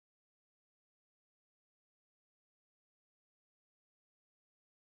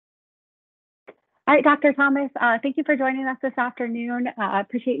All right, Dr. Thomas, thank you for joining us this afternoon. I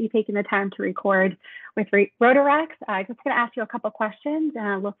appreciate you taking the time to record with Rotarex. I'm just going to ask you a couple questions and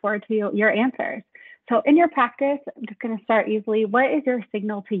I look forward to your answers. So in your practice, I'm just going to start easily. What is your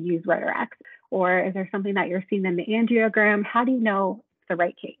signal to use Rotarex? Or is there something that you're seeing in the angiogram? How do you know it's the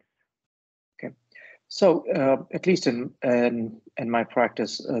right case? Okay, so at least in my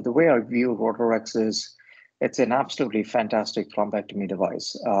practice, the way I view Rotarex is it's an absolutely fantastic thrombectomy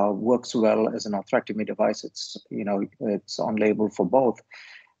device. Works well as an atherectomy device. It's on label for both,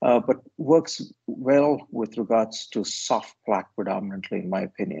 but works well with regards to soft plaque predominantly, in my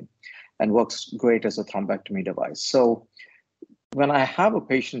opinion, and works great as a thrombectomy device. So when I have a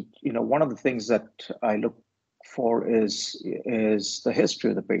patient, one of the things that I look for is the history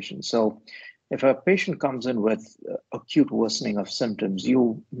of the patient. So if a patient comes in with acute worsening of symptoms,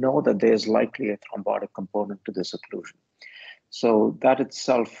 you know that there's likely a thrombotic component to this occlusion. So that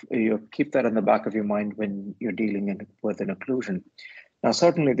itself, you keep that in the back of your mind when you're dealing with an occlusion. Now,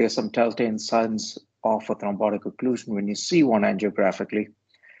 certainly there's some telltale signs of a thrombotic occlusion when you see one angiographically.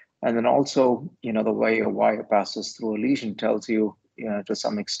 And then also, the way your wire passes through a lesion tells you, to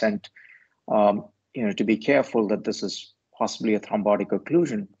some extent, to be careful that this is possibly a thrombotic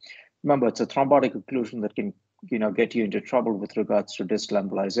occlusion. Remember, it's a thrombotic occlusion that can, get you into trouble with regards to distal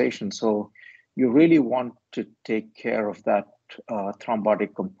embolization. So you really want to take care of that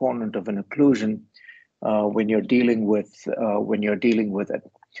thrombotic component of an occlusion when you're dealing with it.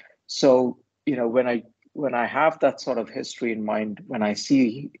 So, when I have that sort of history in mind, when I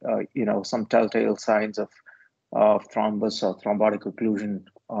see, some telltale signs of thrombus or thrombotic occlusion,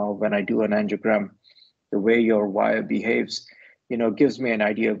 when I do an angiogram, the way your wire behaves, gives me an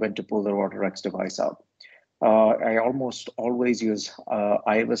idea of when to pull the Rotarex device out. I almost always use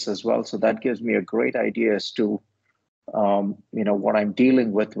IVUS as well, so that gives me a great idea as to, what I'm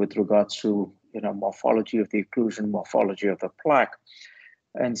dealing with regards to, morphology of the occlusion, morphology of the plaque.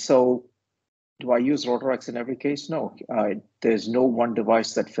 And so, do I use Rotarex in every case? No, there's no one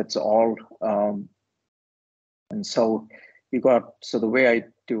device that fits all. And so the way I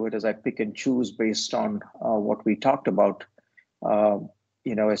do it is I pick and choose based on what we talked about,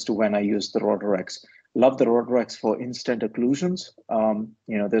 as to when I use the Rotarex. Love the Rotarex for in-stent occlusions.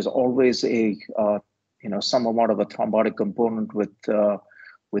 There's always a, some amount of a thrombotic component with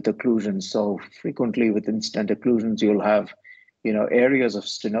occlusions. So frequently with in-stent occlusions, you'll have, areas of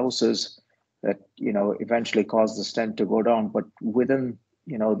stenosis that, eventually cause the stent to go down. But within,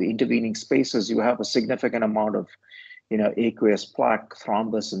 the intervening spaces, you have a significant amount of, aqueous plaque,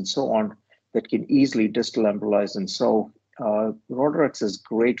 thrombus, and so on that can easily distal embolize. And so Rotarex is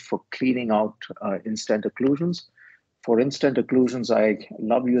great for cleaning out in-stent occlusions. For in-stent occlusions, I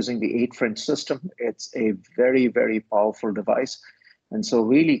love using the 8 French system. It's a very, very powerful device. And so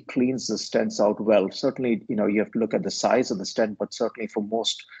really cleans the stents out well. Certainly, you have to look at the size of the stent, but certainly for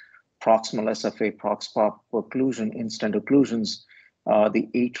most proximal SFA, prox-pop occlusion, in-stent occlusions, the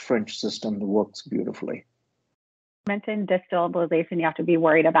 8 French system works beautifully. You mentioned distal embolization you have to be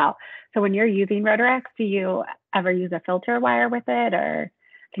worried about. So when you're using Rotarex, do you ever use a filter wire with it? Or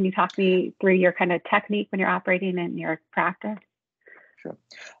can you talk me through your kind of technique when you're operating in your practice? Sure.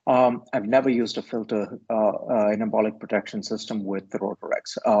 I've never used a filter, an embolic protection system with the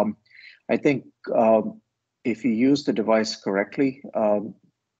Rotarex. I think if you use the device correctly,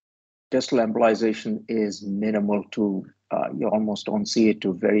 distal embolization is minimal to, you almost don't see it,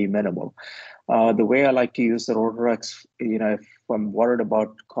 to very minimal. The way I like to use the Rotarex, if I'm worried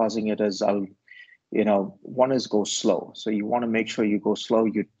about causing it, is one is go slow. So you want to make sure you go slow.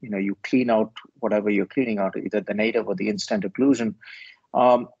 You clean out whatever you're cleaning out, either the native or the in-stent occlusion.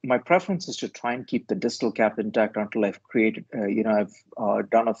 My preference is to try and keep the distal cap intact until I've created, I've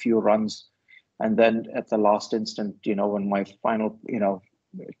done a few runs. And then at the last instant, when my final,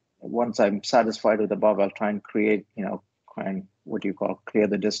 once I'm satisfied with above, I'll try and create, clear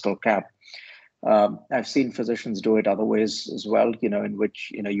the distal cap. I've seen physicians do it other ways as well, in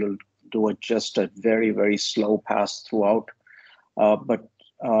which, you'll do it just a very, very slow pass throughout. But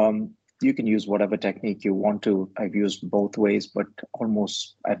you can use whatever technique you want to. I've used both ways, but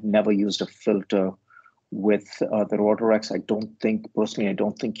I've never used a filter with the Rotarex. I don't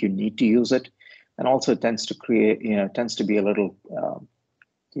think you need to use it. And also it tends to tends to be a little,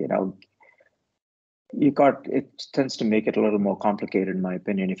 it tends to make it a little more complicated, in my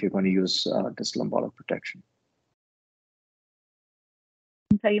opinion, if you're going to use distal embolic protection.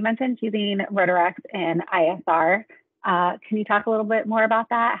 So you mentioned using Rotarex in ISR. Can you talk a little bit more about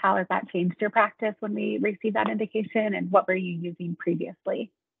that? How has that changed your practice when we received that indication, and what were you using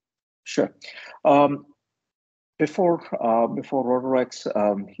previously? Sure. before Rotarex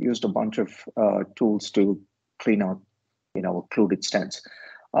used a bunch of tools to clean out, occluded stents.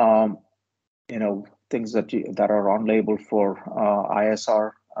 Things that are on label for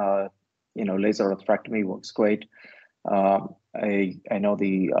ISR. Laser atherectomy works great. I know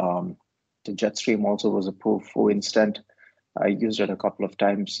the Jetstream also was approved for in-stent. I used it a couple of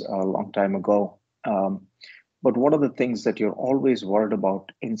times a long time ago. But one of the things that you're always worried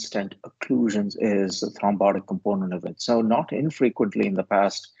about in-stent occlusions is the thrombotic component of it. So not infrequently in the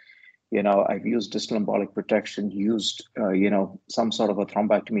past, I've used distal embolic protection, used, some sort of a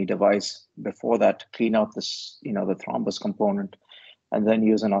thrombectomy device before that, clean out this, the thrombus component, and then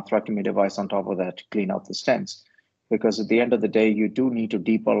use an atherectomy device on top of that to clean out the stents. Because at the end of the day, you do need to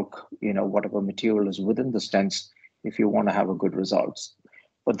debulk, whatever material is within the stents if you want to have a good results.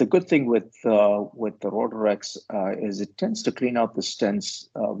 But the good thing with the Rotarex is it tends to clean out the stents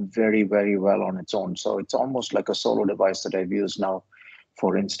very, very well on its own. So it's almost like a solo device that I've used now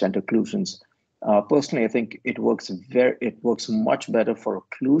for in-stent occlusions. Personally, I think it works much better for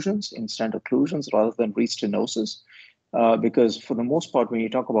occlusions, in-stent occlusions, rather than restenosis. Because for the most part, when you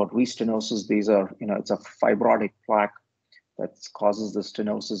talk about restenosis, these are, it's a fibrotic plaque that causes the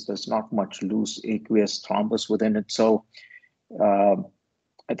stenosis. There's not much loose aqueous thrombus within it. So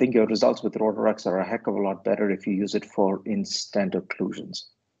I think your results with Rotarex are a heck of a lot better if you use it for in-stent occlusions.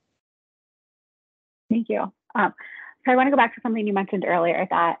 Thank you. So I want to go back to something you mentioned earlier,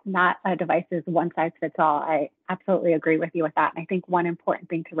 that not a device is one size fits all. I absolutely agree with you with that. And I think one important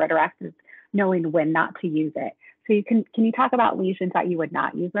thing to Rotarex is knowing when not to use it. So can you talk about lesions that you would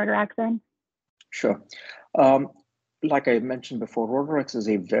not use Rotarex in? Sure. Like I mentioned before, Rotarex is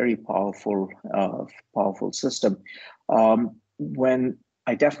a very powerful system. When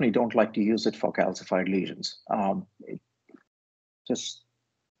I definitely don't like to use it for calcified lesions.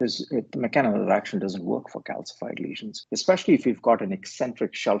 The mechanism of action doesn't work for calcified lesions, especially if you've got an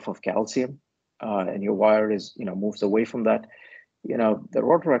eccentric shelf of calcium and your wire is, moves away from that. The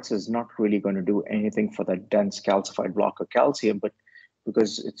Rotarex is not really going to do anything for that dense calcified block of calcium, but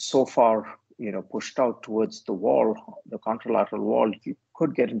because it's so far, pushed out towards the wall, the contralateral wall, you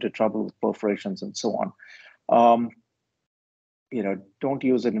could get into trouble with perforations and so on. Don't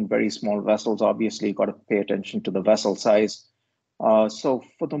use it in very small vessels. Obviously, you got to pay attention to the vessel size. So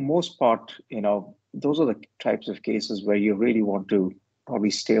for the most part, those are the types of cases where you really want to probably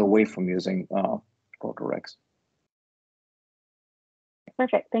stay away from using Rotarex.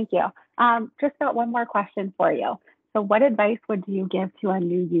 Perfect, thank you. Just got one more question for you. So what advice would you give to a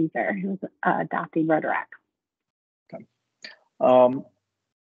new user who's adopting Rotarex? Okay.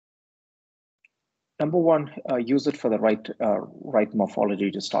 Number one, use it for the right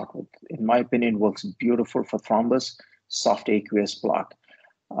morphology to start with. In my opinion, works beautiful for thrombus, soft aqueous plaque.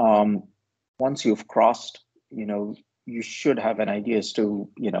 Once you've crossed, you should have an idea as to,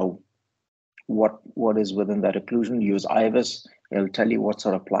 what is within that occlusion. Use IVUS. It'll tell you what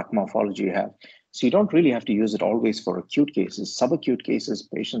sort of plaque morphology you have. So you don't really have to use it always for acute cases. Subacute cases,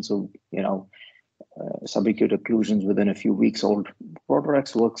 patients who, subacute occlusions within a few weeks old,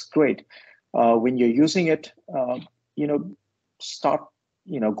 Rotarex works great. When you're using it, start,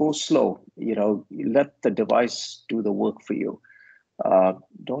 go slow, let the device do the work for you.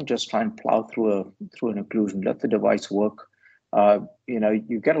 Don't just try and plow through an occlusion, let the device work.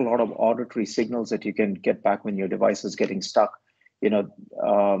 You get a lot of auditory signals that you can get back when your device is getting stuck.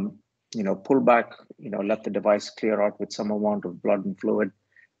 Pull back, let the device clear out with some amount of blood and fluid,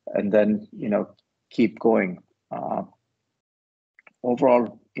 and then, keep going.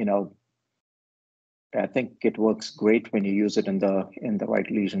 Overall, I think it works great when you use it in the right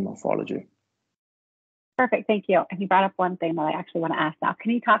lesion morphology. Perfect, thank you. And you brought up one thing that I actually want to ask now.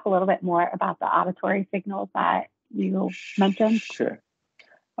 Can you talk a little bit more about the auditory signals that you mentioned? Sure.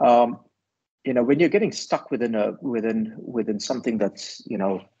 When you're getting stuck within something that's,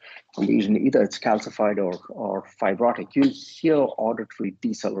 a lesion, either it's calcified or fibrotic, you hear auditory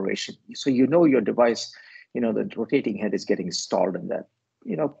deceleration. So your device, the rotating head is getting stalled in that.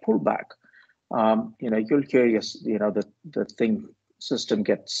 Pull back. You'll hear the thing system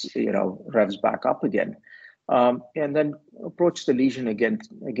gets, revs back up again. And then approach the lesion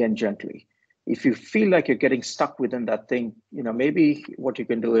again gently. If you feel like you're getting stuck within that thing, maybe what you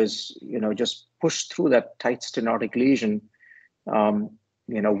can do is, just push through that tight stenotic lesion,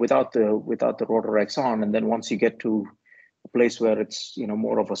 without the Rotarex on. And then once you get to a place where it's,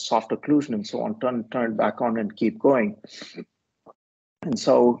 more of a soft occlusion and so on, turn it back on and keep going. And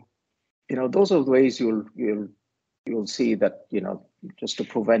so, those are the ways you'll see that, just to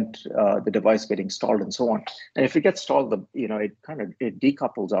prevent the device getting stalled and so on. And if it gets stalled, it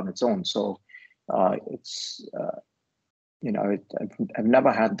decouples on its own. So It's I've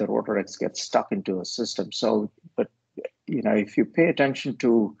never had the Rotarex get stuck into a system. So, but if you pay attention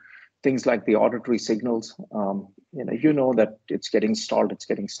to things like the auditory signals, you know that it's getting stalled, it's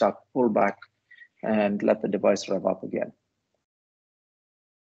getting stuck, pull back, and let the device rev up again.